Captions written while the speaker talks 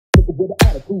it with an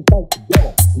attitude, thanks to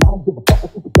y'all. And I don't give a fuck, I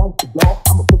keep it gangsta, y'all.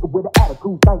 I'ma take it with an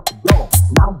attitude, thanks to y'all.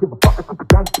 And I don't give a fuck, I keep it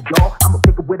gangsta, y'all. I'ma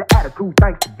take it with an attitude,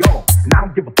 thanks to y'all. And I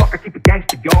don't give a fuck, I keep it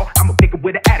gangsta, y'all. I'ma take it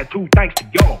with an attitude, thanks to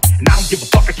y'all. And I don't give a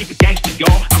fuck, I keep it gangsta,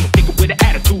 y'all. I'ma take it with an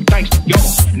attitude, thanks to y'all.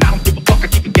 And I don't give a fuck, I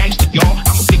keep it gangsta, y'all.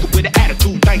 I'ma take it with an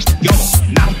attitude, thanks to y'all.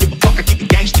 And I don't give a fuck, I keep it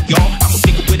gangsta, y'all. I'ma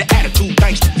take it with an attitude,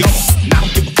 thanks to y'all. And I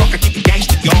don't give a fuck, I keep it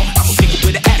gangsta, y'all. I'ma take it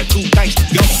with an attitude, thanks to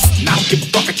y'all. And I don't give a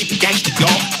fuck, I keep it gangsta,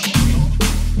 y'all.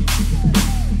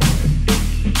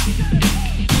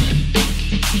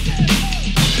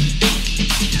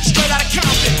 Straight out of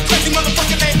Compton, crazy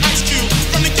motherfucker named Ice Cube.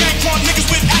 From the gang called niggas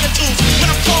with attitudes. When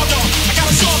I'm called on, I got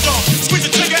a sword on. Squeeze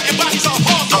the trigger and bodies all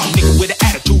hard on. I'm a nigga with an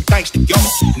attitude, thanks to y'all.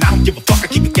 And I don't give a fuck, I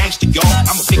keep it gangsta, y'all.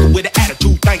 I'm a nigga with an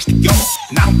attitude, thanks to y'all.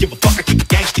 And I don't give a fuck, I keep it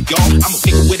gangsta, y'all. I'm a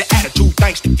nigga with an attitude,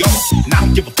 thanks to y'all. And I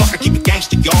don't give a fuck, I keep it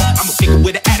gangsta, y'all. I'm a nigga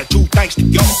with an attitude, thanks to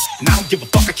y'all. And I don't give a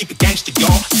fuck, I keep it gangsta,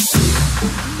 y'all.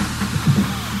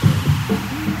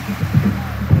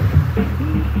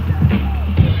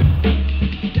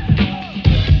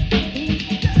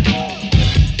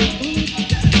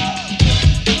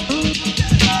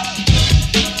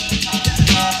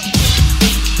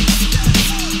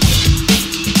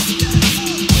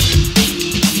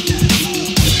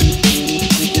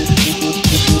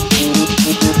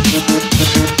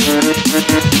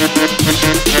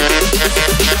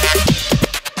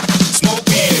 Smoke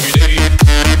weed every day.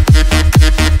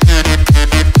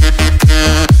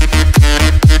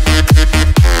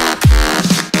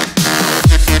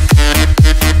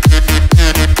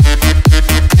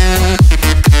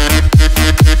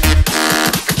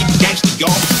 Gangsta,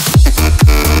 y'all.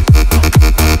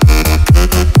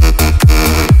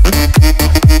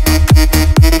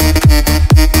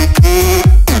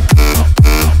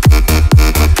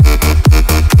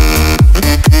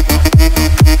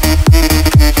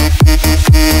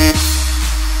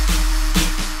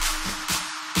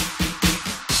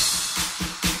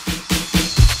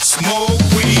 Smoke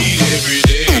weed every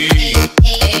day.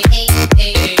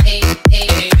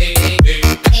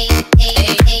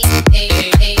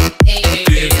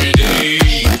 Every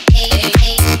day.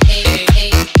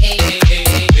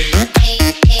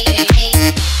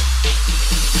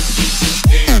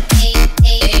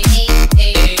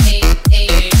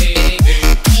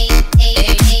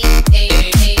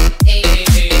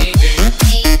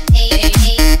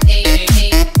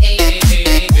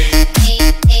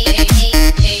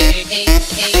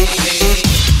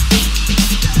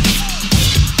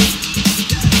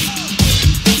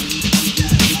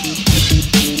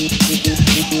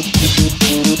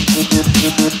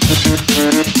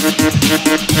 Thank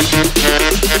you.